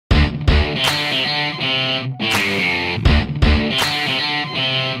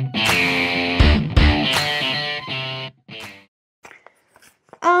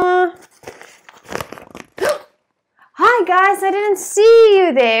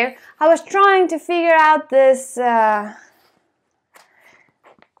you there. I was trying to figure out this,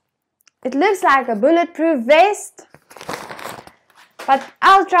 it looks like a bulletproof vest, but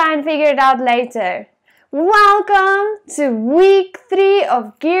I'll try and figure it out later. Welcome to week 3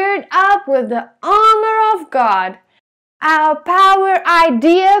 of Geared Up with the Armor of God. Our power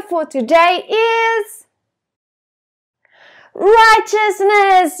idea for today is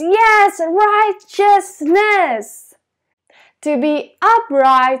righteousness. Yes, righteousness. To be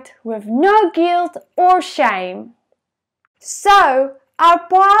upright with no guilt or shame. So, our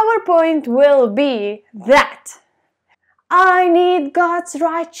PowerPoint will be that. I need God's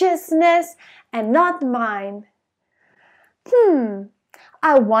righteousness and not mine.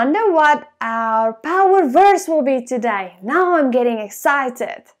 I wonder what our power verse will be today. Now I'm getting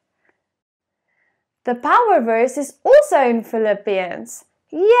excited. The power verse is also in Philippians.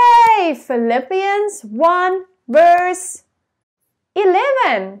 Yay! Philippians 1 verse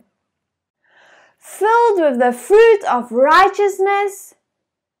 11. Filled with the fruit of righteousness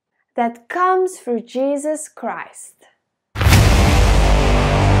that comes through Jesus Christ.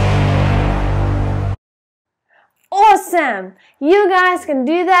 Awesome! You guys can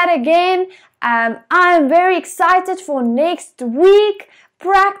do that again. I'm very excited for next week.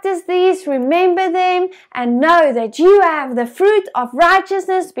 Practice these, remember them, and know that you have the fruit of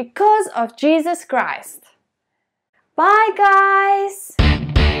righteousness because of Jesus Christ. Bye, guys!